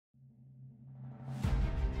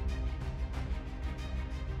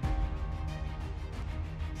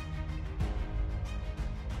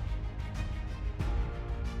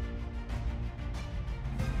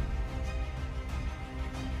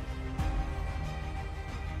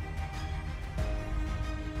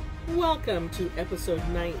Welcome to episode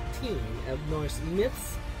 19 of Norse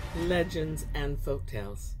Myths, Legends, and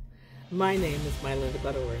Folktales. My name is MyLinda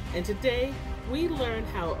Butterworth, and today we learn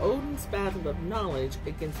how Odin's battle of knowledge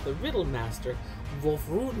against the riddle-master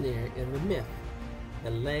Vafthrudnir in the myth,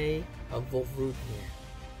 the Lay of Vafthrudnir.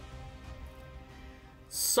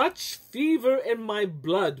 "Such fever in my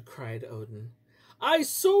blood," cried Odin. "I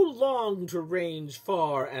so long to range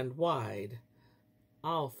far and wide."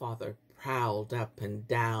 Allfather prowled up and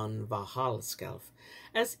down Valhallaskelf,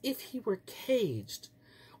 as if he were caged.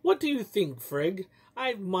 "What do you think, Frigg?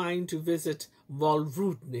 I've mind to visit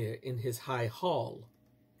Vafthrudnir in his high hall."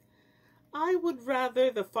 "I would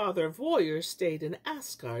rather the father of warriors stayed in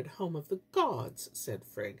Asgard, home of the gods," said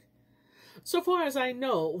Frigg. "So far as I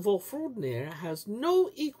know, Vafthrudnir has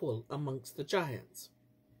no equal amongst the giants."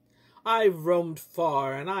 "I've roamed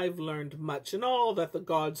far, and I've learned much, and all that the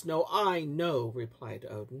gods know I know," replied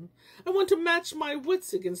Odin. "I want to match my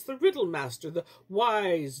wits against the riddle-master, the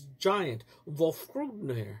wise giant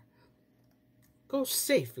Vafthrudnir." "Go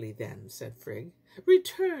safely, then," said Frigg.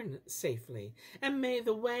 "Return safely, and may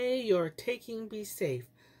the way you're taking be safe.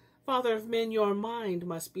 Father of men, your mind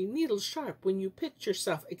must be needle-sharp when you pitch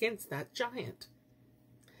yourself against that giant."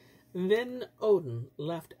 Then Odin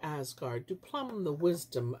left Asgard to plumb the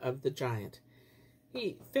wisdom of the giant.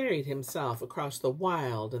 He ferried himself across the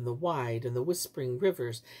wild and the wide and the whispering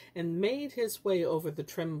rivers, and made his way over the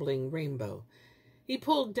trembling rainbow. He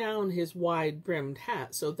pulled down his wide-brimmed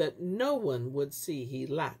hat so that no one would see he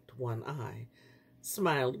lacked one eye,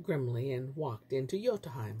 smiled grimly, and walked into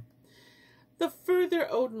Jotunheim. The further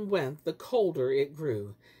Odin went, the colder it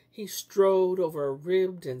grew. He strode over a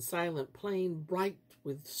ribbed and silent plain, bright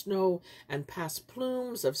with snow, and past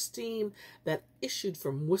plumes of steam that issued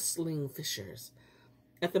from whistling fissures.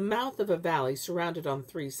 At the mouth of a valley surrounded on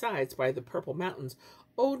three sides by the purple mountains,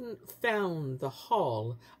 Odin found the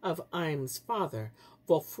hall of Im's father,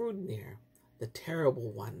 Vafthrudnir. The terrible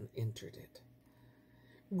one entered it.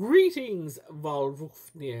 "Greetings,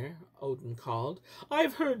 Vafthrudnir," Odin called.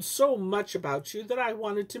 "I've heard so much about you that I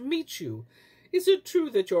wanted to meet you. Is it true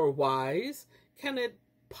that you're wise? Can it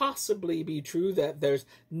possibly be true that there's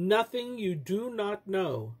nothing you do not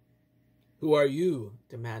know?" "Who are you?"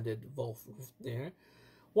 demanded Vafthrudnir.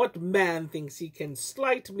 "What man thinks he can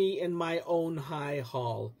slight me in my own high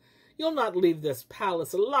hall? You'll not leave this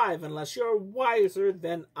palace alive unless you're wiser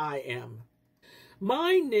than I am."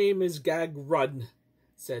 "My name is Gagnrad,"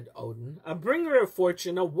 said Odin, "a bringer of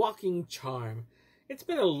fortune, a walking charm. It's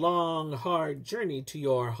been a long, hard journey to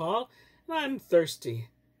your hall, and I'm thirsty.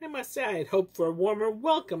 I must say I'd hoped for a warmer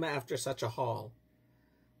welcome after such a haul."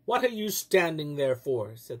 "What are you standing there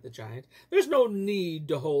for?" said the giant. "There's no need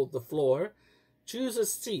to hold the floor. Choose a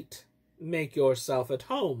seat. Make yourself at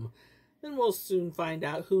home. Then we'll soon find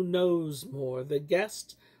out who knows more, the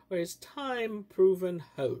guest or his time-proven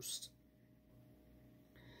host."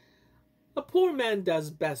 "A poor man does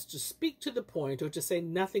best to speak to the point or to say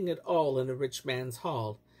nothing at all in a rich man's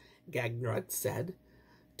hall," Gagnrad said.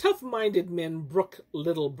 "Tough-minded men brook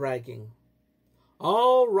little bragging."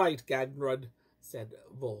 "All right, Gagnrad," said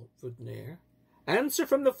Vafthrudnir. "Answer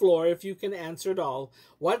from the floor if you can answer at all.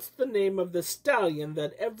 What's the name of the stallion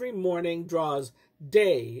that every morning draws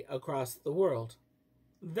day across the world?"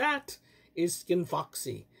 "That is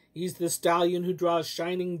Skinfoxy. He's the stallion who draws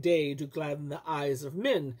shining day to gladden the eyes of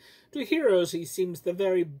men. To heroes he seems the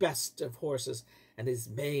very best of horses, and his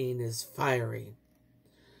mane is fiery."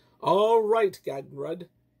 "All right, Gagnrad,"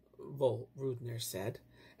 Vafthrudnir said.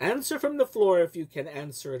 "Answer from the floor if you can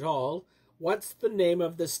answer at all. What's the name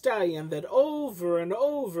of the stallion that over and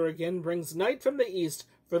over again brings night from the east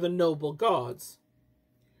for the noble gods?"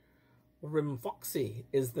 "Rimfoxy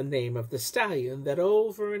is the name of the stallion that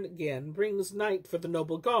over and again brings night for the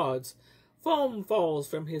noble gods. Foam falls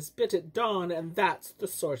from his bit at dawn, and that's the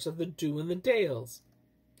source of the dew in the dales."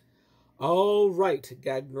 "All right,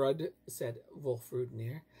 Gagnrad," said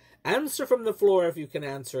Vafthrudnir. "Answer from the floor if you can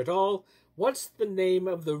answer at all. What's the name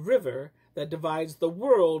of the river that divides the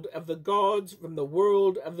world of the gods from the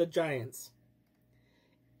world of the giants?"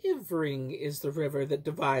 "Ivring is the river that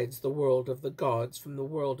divides the world of the gods from the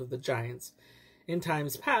world of the giants. In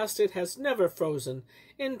times past it has never frozen.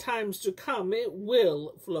 In times to come it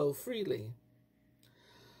will flow freely."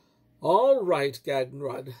 "All right,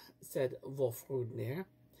 Gagnrad," said Vafthrudnir.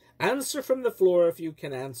 "Answer from the floor if you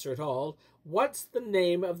can answer at all. What's the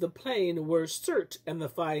name of the plain where Surt and the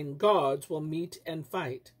fine gods will meet and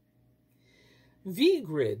fight?"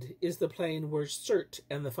 "Vigrid is the plain where Surt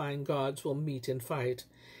and the fine gods will meet and fight.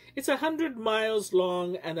 It's 100 miles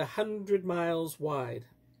long and 100 miles wide."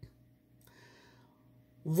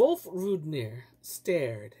 Vafthrudnir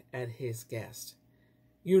stared at his guest.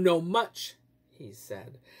 You know much, he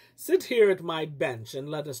said. Sit here at my bench and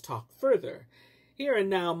let us talk further. Here and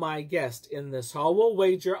now my guest in this hall will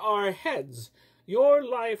wager our heads, your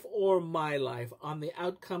life or my life, on the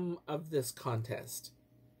outcome of this contest.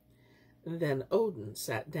 Then Odin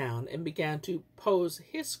sat down and began to pose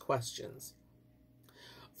his questions.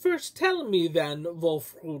 First tell me then,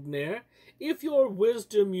 Vafthrudnir, if your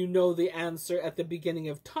wisdom you know the answer at the beginning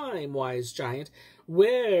of time, wise giant,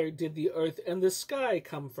 where did the earth and the sky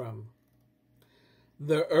come from?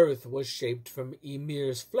 The earth was shaped from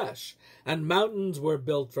Ymir's flesh, and mountains were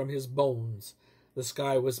built from his bones. The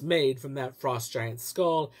sky was made from that frost giant's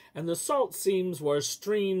skull, and the salt seams were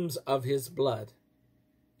streams of his blood.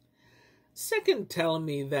 Second tell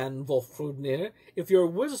me then, Vafthrudnir, if your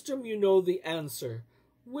wisdom you know the answer,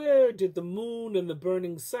 where did the moon and the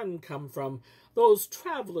burning sun come from, those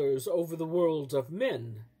travelers over the worlds of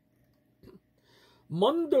men?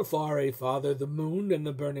 Mundafari father the moon and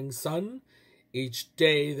the burning sun. Each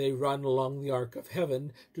day they run along the arc of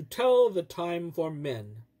heaven to tell the time for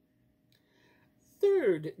men.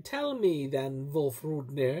 Third, tell me then,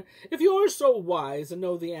 Vafthrudnir, if you're so wise and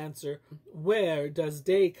know the answer, where does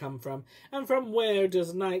day come from, and from where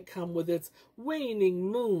does night come with its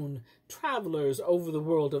waning moon, travelers over the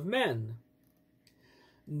world of men?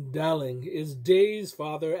 Dalling is day's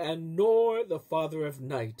father, and Nor the father of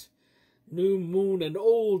night. New moon and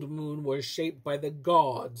old moon were shaped by the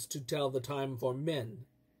gods to tell the time for men.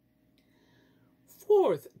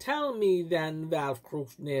 Fourth, tell me then,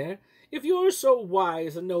 Vafthrudnir, if you're so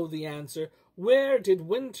wise and know the answer, where did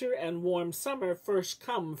winter and warm summer first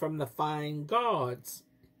come from the fine gods?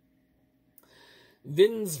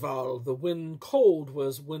 Vinsval, the wind cold,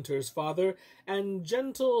 was winter's father, and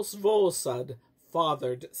gentle Svolsud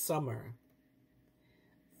fathered summer.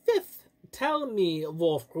 Fifth, tell me,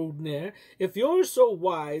 Vafthrudnir, if you're so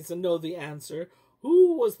wise and know the answer,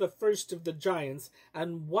 who was the first of the giants,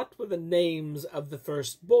 and what were the names of the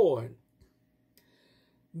firstborn?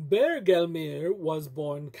 Bergelmir was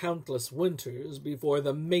born countless winters before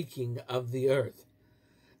the making of the earth.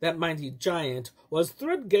 That mighty giant was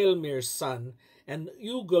Thrudgelmir's son, and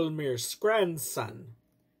Ugulmir's grandson.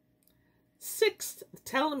 Sixth,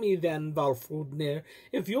 tell me then, Vafthrudnir,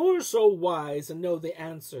 if you're so wise and know the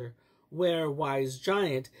answer, where, wise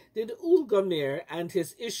giant, did Ulgamir and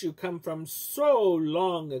his issue come from so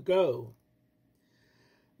long ago?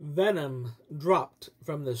 Venom dropped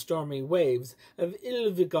from the stormy waves of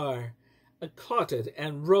Ilvigar, clotted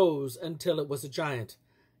and rose until it was a giant.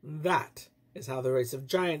 That is how the race of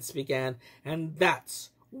giants began, and that's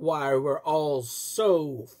why we're all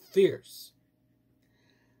so fierce.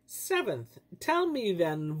 Seventh, tell me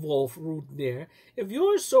then, Vafthrudnir, if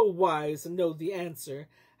you're so wise and know the answer,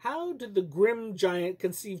 how did the grim giant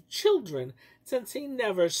conceive children, since he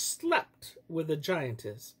never slept with a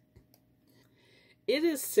giantess? It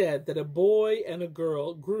is said that a boy and a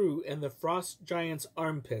girl grew in the frost giant's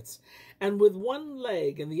armpits, and with one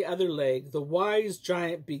leg and the other leg the wise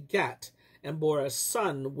giant begat and bore a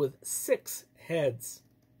son with 6 heads.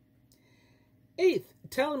 Eighth,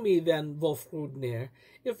 tell me then, Vafthrudnir,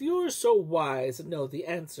 if you're so wise and know the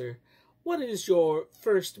answer, what is your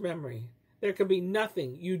first memory? There can be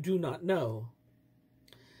nothing you do not know.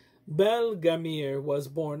 Belgamir was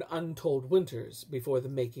born untold winters before the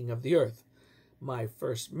making of the earth. My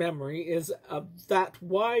first memory is of that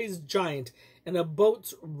wise giant in a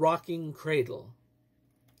boat's rocking cradle.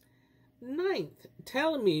 Ninth,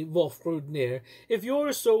 tell me, Vafthrudnir, if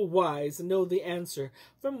you're so wise and know the answer,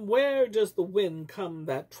 from where does the wind come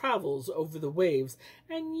that travels over the waves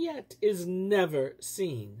and yet is never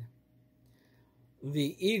seen?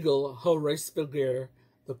 The eagle Horaspilgir,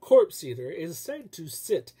 the corpse-eater, is said to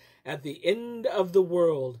sit at the end of the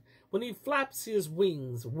world. When he flaps his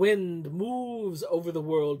wings, wind moves over the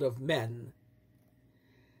world of men.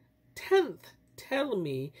 10th, tell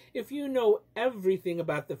me, if you know everything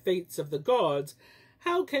about the fates of the gods,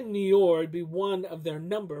 how can Njord be one of their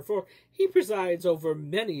number, for he presides over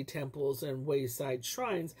many temples and wayside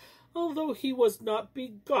shrines, although he was not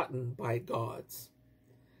begotten by gods.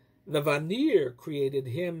 The Vanir created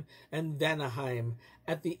him, and Vanaheim.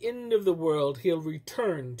 At the end of the world he'll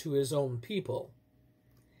return to his own people.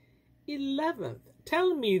 11th,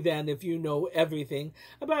 tell me then, if you know everything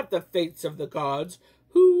about the fates of the gods,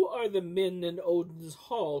 who are the men in Odin's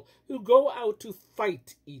hall who go out to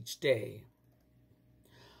fight each day?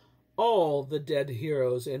 All the dead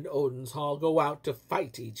heroes in Odin's hall go out to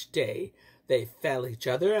fight each day. They fell each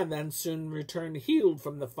other and then soon return healed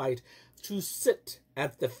from the fight to sit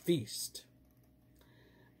at the feast.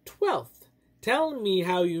 12th, tell me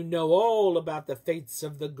how you know all about the fates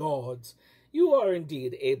of the gods. You are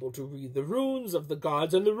indeed able to read the runes of the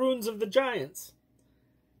gods and the runes of the giants.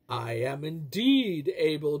 I am indeed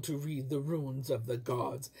able to read the runes of the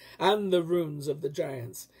gods and the runes of the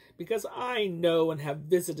giants, because I know and have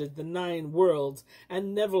visited the 9 worlds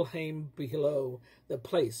and Niflheim below, the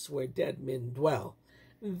place where dead men dwell."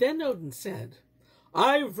 Then Odin said,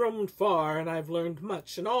 "I've roamed far and I've learned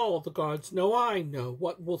much, and all the gods know I know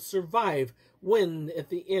what will survive when at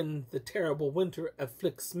the end the terrible winter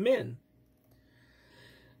afflicts men.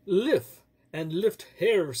 Lif and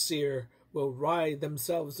Lifthairseer will ride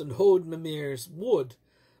themselves in Hodmimir's wood.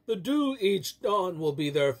 The dew each dawn will be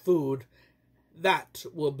their food. That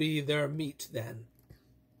will be their meat then.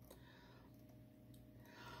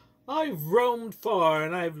 I've roamed far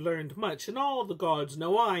and I've learned much, and all the gods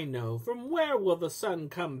know I know. From where will the sun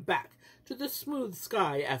come back to the smooth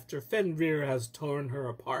sky after Fenrir has torn her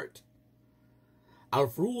apart?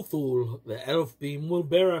 Alfruthul, the elf beam, will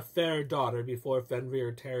bear a fair daughter before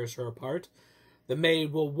Fenrir tears her apart. The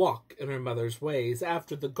maid will walk in her mother's ways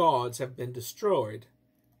after the gods have been destroyed.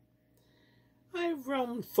 I've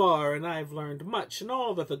roamed far and I've learned much, and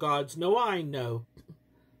all that the gods know I know.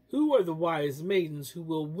 Who are the wise maidens who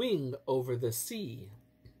will wing over the sea?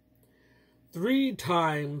 3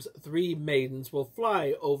 times 3 maidens will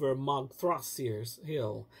fly over Mogthrasir's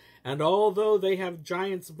hill, and although they have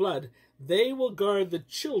giant's blood, they will guard the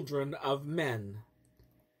children of men.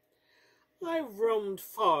 I've roamed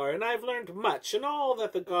far and I've learned much, and all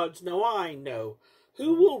that the gods know I know.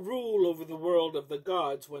 Who will rule over the world of the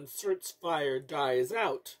gods when Surt's fire dies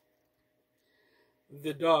out?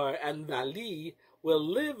 Vidar and Vali will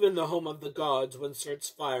live in the home of the gods when Surt's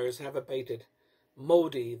fires have abated.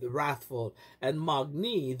 Modi, the wrathful, and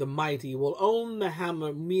Magni, the mighty, will own the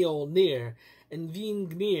hammer Mjolnir, and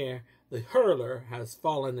Vingnir, the hurler, has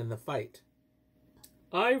fallen in the fight.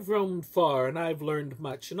 I've roamed far and I've learned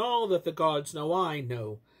much, and all that the gods know I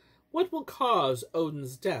know. What will cause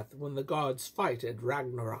Odin's death when the gods fight at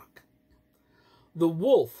Ragnarok? The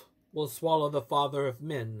wolf will swallow the father of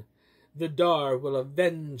men. Vidar will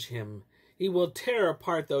avenge him. He will tear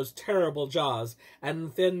apart those terrible jaws,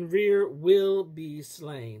 and Fenrir will be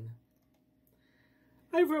slain.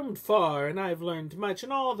 I've roamed far and I've learned much,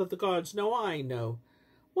 and all that the gods know I know.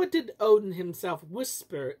 What did Odin himself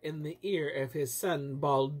whisper in the ear of his son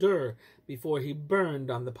Baldur before he burned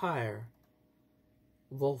on the pyre?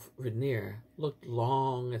 Vafthrudnir looked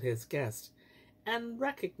long at his guest and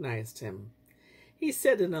recognized him. He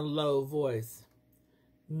said in a low voice,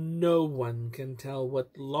 "No one can tell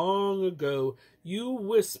what long ago you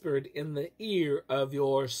whispered in the ear of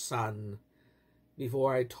your son.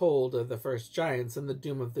 Before I told of the first giants and the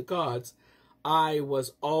doom of the gods, I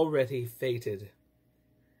was already fated."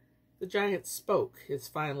 The giant spoke his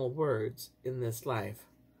final words in this life.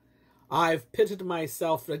 "I've pitted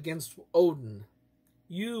myself against Odin.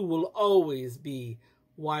 You will always be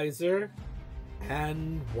wiser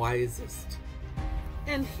and wisest."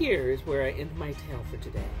 And here is where I end my tale for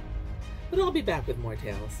today. But I'll be back with more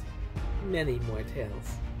tales. Many more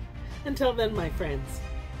tales. Until then, my friends,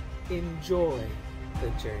 enjoy the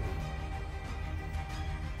journey.